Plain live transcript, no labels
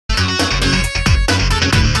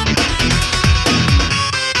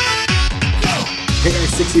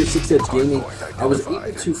6 here, 6 Edge Gaming. I was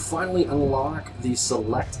able to finally unlock the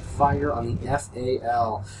select fire on the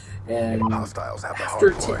FAL, and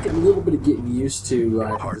after taking a little bit of getting used to, I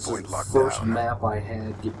think this is the first map I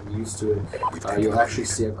had getting used to it. You'll actually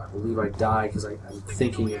see, I believe I die because I'm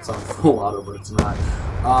thinking it's on full auto, but it's not.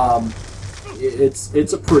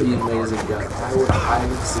 It's a pretty amazing gun. I would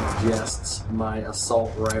highly suggest my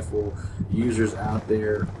assault rifle users out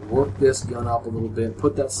there work this gun up a little bit,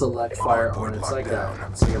 put that select fire on it. It's like a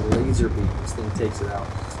laser beam. This thing takes it out.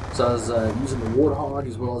 So I was using the Warthog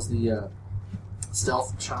as well as the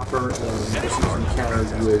stealth chopper and just using counter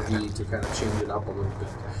UAV to kind of change it up a little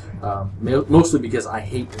bit. Mostly because I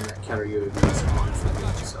hate when that counter UAV is on for me.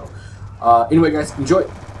 So anyway, guys, enjoy.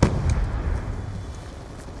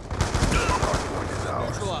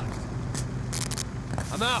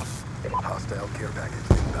 I'm out. Hostile care package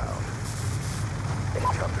inbound.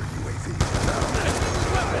 Counter UAV inbound.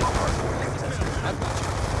 Hardpoint contested.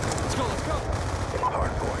 Let's go, let's go.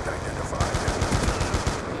 Hardpoint identified.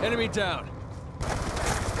 Enemy down.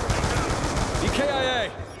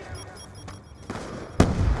 EKIA.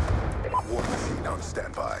 War machine on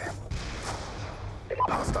standby.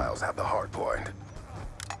 Hostiles have the hardpoint.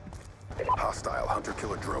 Hostile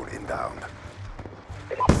hunter-killer drone inbound.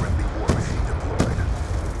 Friendly war machine deployed.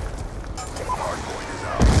 Hardpoint is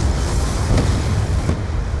out.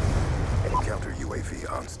 Counter UAV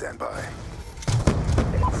on standby.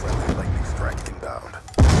 Friendly lightning strike inbound.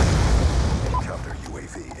 Counter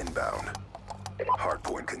UAV inbound.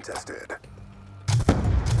 Hardpoint contested.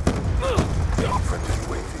 Friendly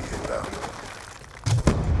UAV inbound.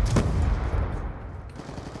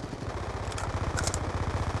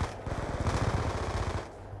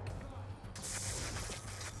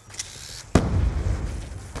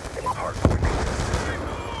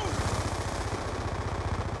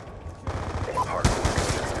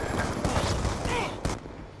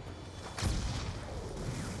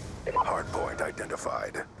 Hardpoint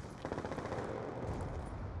identified.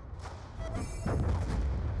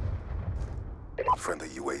 Friendly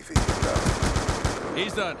UAV inbound.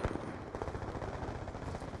 He's done.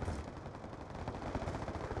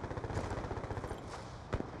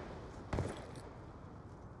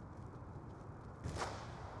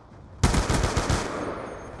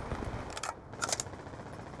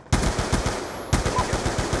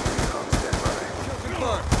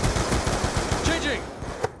 Changing.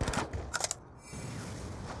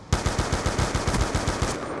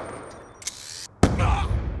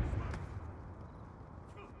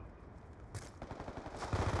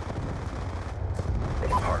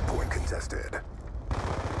 Hardpoint contested.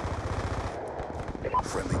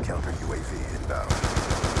 Friendly counter UAV inbound.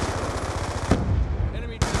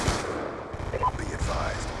 Enemy. Be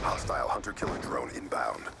advised, hostile hunter-killer drone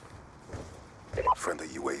inbound. Friendly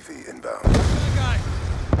UAV inbound. Bad guy.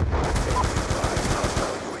 Be advised,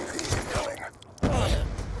 hostile UAV incoming.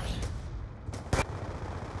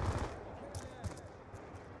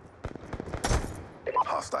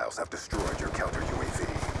 Hostiles have destroyed your counter UAV.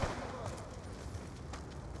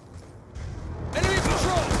 Enemy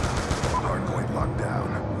patrol. Hardpoint locked down.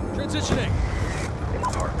 Transitioning.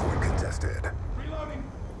 Hardpoint contested. Reloading.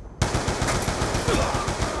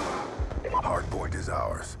 Hardpoint is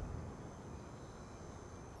ours.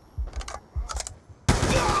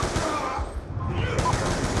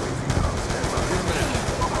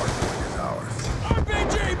 Hardpoint is ours.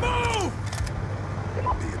 RPG, move!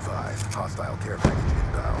 Be advised, hostile care package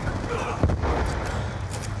inbound.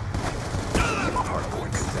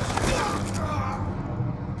 Hardpoint contested.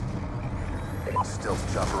 Stealth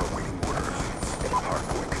chopper awaiting orders.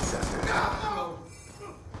 Hardpoint contested.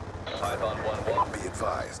 Python 1-1. Be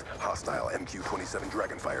advised, hostile MQ-27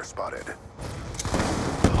 Dragonfire spotted.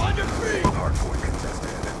 On your feet! Hardpoint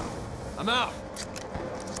contested. I'm out.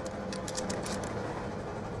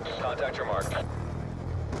 Contact your mark.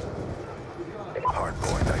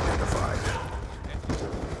 Hardpoint identified.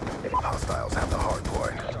 Hostiles have the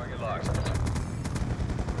hardpoint. Target locked.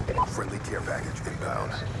 Friendly care package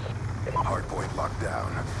inbound. Hardpoint locked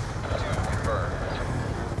down. 2 confirmed.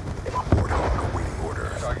 Warthog awaiting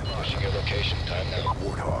orders. Target locked. Pushing your location. Time now.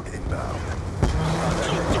 Warthog inbound.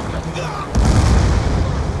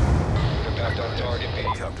 Impact on target.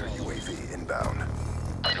 Meeting. Counter UAV inbound.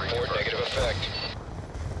 Report negative effect.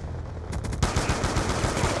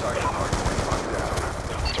 Target Hardpoint locked down.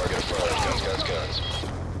 Target affirmed. Guns.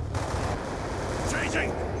 Changing.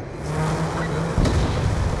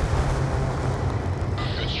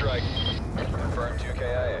 Good strike. Confirmed 2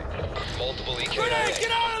 KIA. Multiple Grenade, EKIA.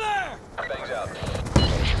 get out of there! Bangs out.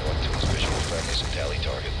 Punisher 1-2's visual friendlies and tally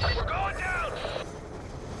target. We're going down!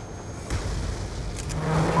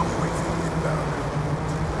 UAV inbound.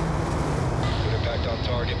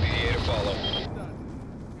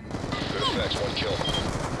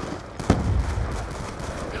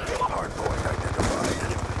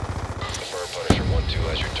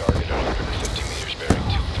 has your target at 150 meters bearing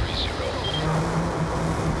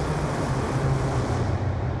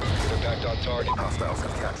 230. Impact on target. Hostiles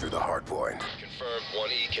have captured the hard point. Confirmed. 1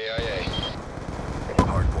 EKIA.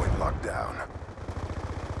 Hard point locked down.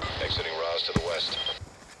 Exiting Roz to the west.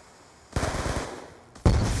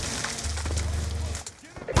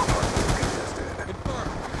 Hard point contested.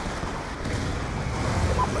 Confirmed.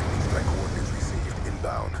 Lightning strike coordinates received.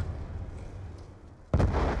 Inbound.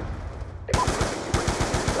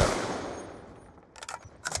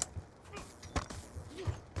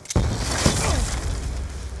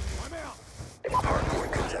 I'm out. Hard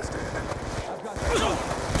point contested.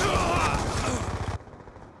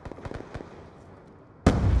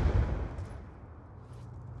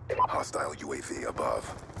 Hostile UAV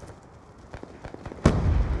above.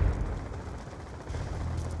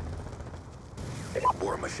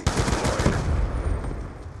 War machine deployed.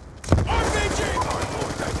 RPG!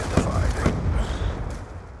 Hardpoint identified.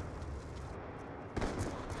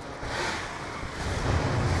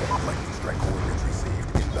 Lightning strike coordinates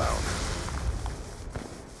received. Inbound.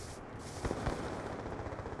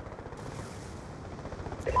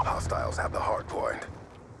 Hostiles have the hard point.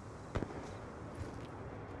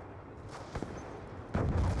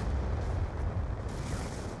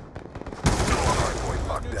 Hard point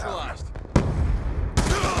locked down. Neutralized.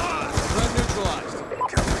 Threat neutralized.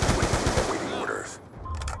 Counter UAV awaiting orders.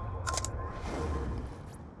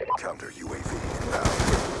 Counter UAV inbound.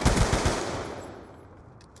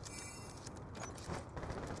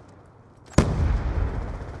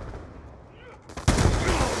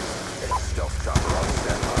 Stealth chopper on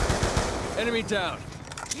standby. Enemy down.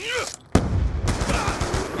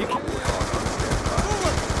 Warthog on standby.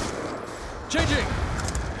 Changing.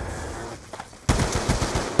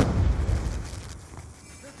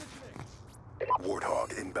 Warthog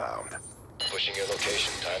inbound. Pushing your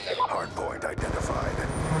location. Time now. Hardpoint identified.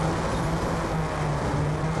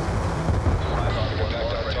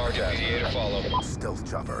 Impact on target. Mediator follow. Stealth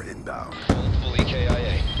chopper inbound. Full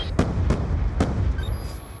EKIA.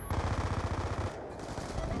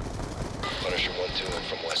 Punisher 1-2 in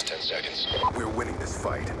from west 10 seconds. We're winning this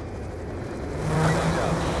fight.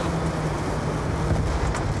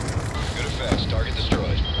 Good effects. Target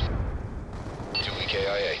destroyed. 2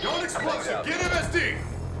 EKIA. Don't explosive. Get MSD.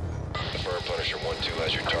 Confirmed. Punisher 1-2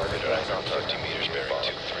 has your target at 150 meters bearing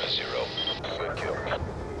 230. Good kill.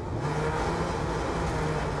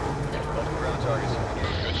 Ground targets.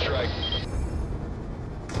 Good strike.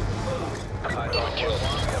 Good kill.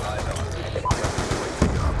 UAV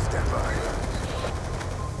on standby.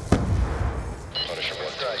 Punisher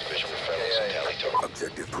 1-2 is visual friendly, so tally target.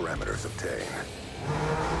 Objective parameters obtained.